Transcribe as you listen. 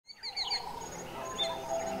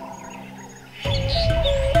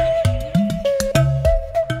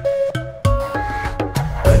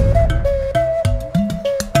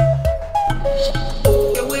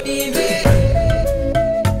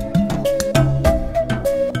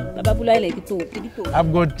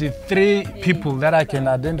I've got 3 people that I can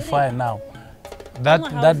identify now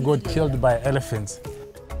that got killed by elephants.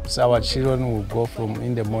 So our children will go from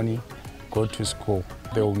in the morning, go to school.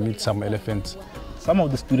 They will meet some elephants. Some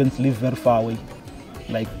of the students live very far away,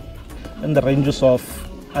 like in the ranges of,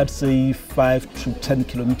 I'd say, 5 to 10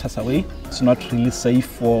 kilometers away. It's not really safe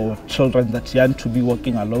for children that young to be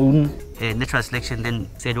walking alone. Natural selection then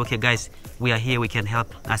said, okay guys, we are here, we can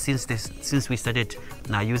help. Since we started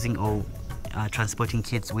now using or transporting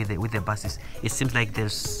kids with the buses, it seems like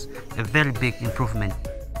there's a very big improvement.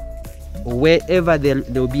 Wherever there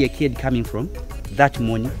will be a kid coming from, that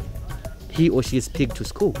morning, he or she is picked to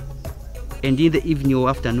school. And in the evening or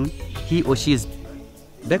afternoon, he or she is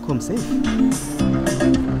back home safe.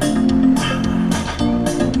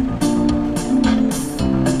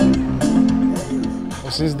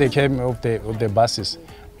 Since they came off the buses,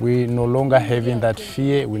 we no longer having that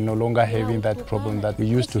fear, we no longer having that problem that we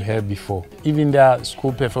used to have before. Even their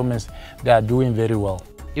school performance, they are doing very well.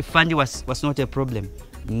 If funding was not a problem,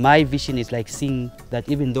 my vision is like seeing that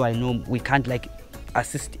even though I know we can't like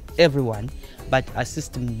assist everyone, but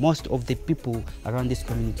assist most of the people around these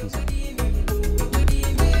communities.